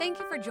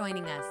Thank you for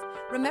joining us.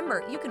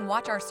 Remember, you can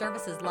watch our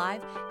services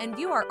live and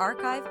view our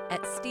archive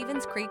at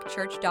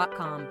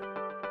StevensCreekChurch.com.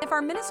 If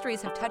our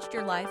ministries have touched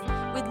your life,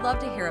 we'd love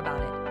to hear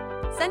about it.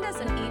 Send us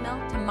an email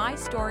to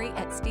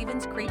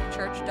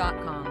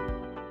mystory@StevensCreekChurch.com.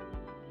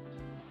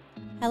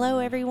 Hello,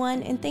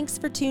 everyone, and thanks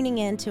for tuning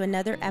in to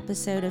another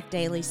episode of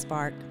Daily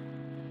Spark.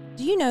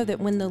 Do you know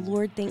that when the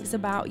Lord thinks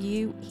about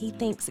you, He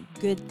thinks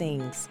good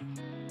things?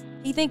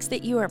 He thinks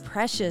that you are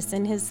precious,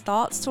 and His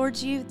thoughts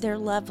towards you, they're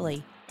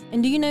lovely.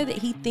 And do you know that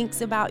He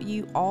thinks about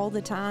you all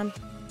the time?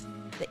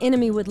 The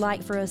enemy would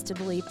like for us to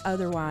believe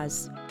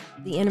otherwise.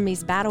 The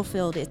enemy's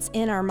battlefield, it's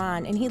in our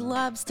mind, and he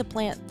loves to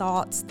plant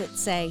thoughts that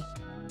say,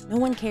 no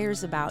one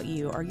cares about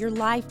you, or your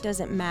life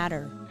doesn't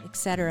matter,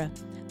 etc.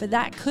 But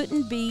that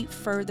couldn't be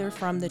further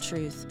from the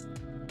truth.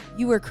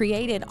 You were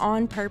created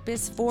on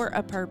purpose for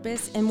a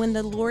purpose, and when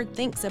the Lord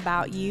thinks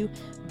about you,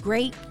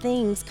 great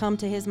things come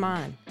to His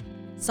mind.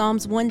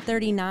 Psalms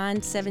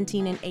 139,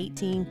 17, and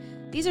 18.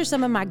 These are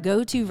some of my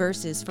go-to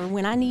verses for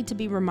when I need to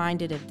be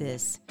reminded of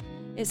this.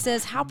 It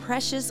says, how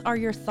precious are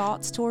your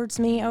thoughts towards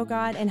me, O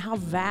God, and how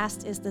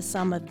vast is the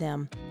sum of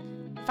them.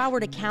 If I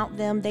were to count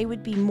them, they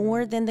would be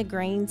more than the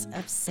grains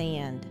of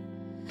sand.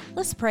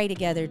 Let's pray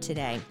together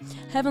today.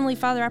 Heavenly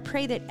Father, I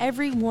pray that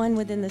everyone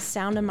within the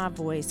sound of my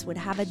voice would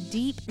have a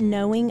deep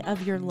knowing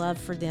of your love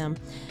for them,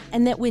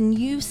 and that when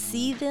you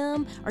see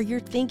them or you're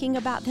thinking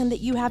about them, that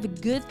you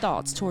have good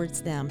thoughts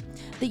towards them,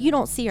 that you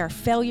don't see our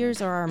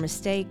failures or our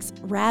mistakes.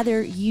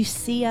 Rather, you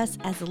see us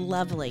as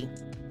lovely.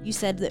 You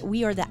said that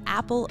we are the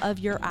apple of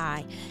your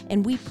eye,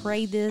 and we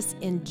pray this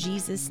in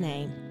Jesus'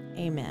 name.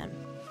 Amen.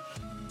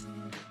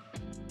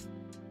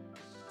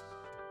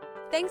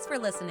 Thanks for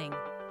listening.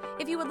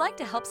 If you would like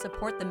to help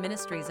support the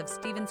ministries of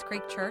Stevens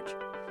Creek Church,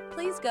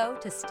 please go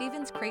to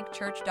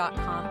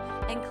StevensCreekChurch.com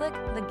and click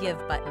the Give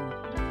button.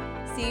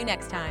 See you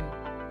next time.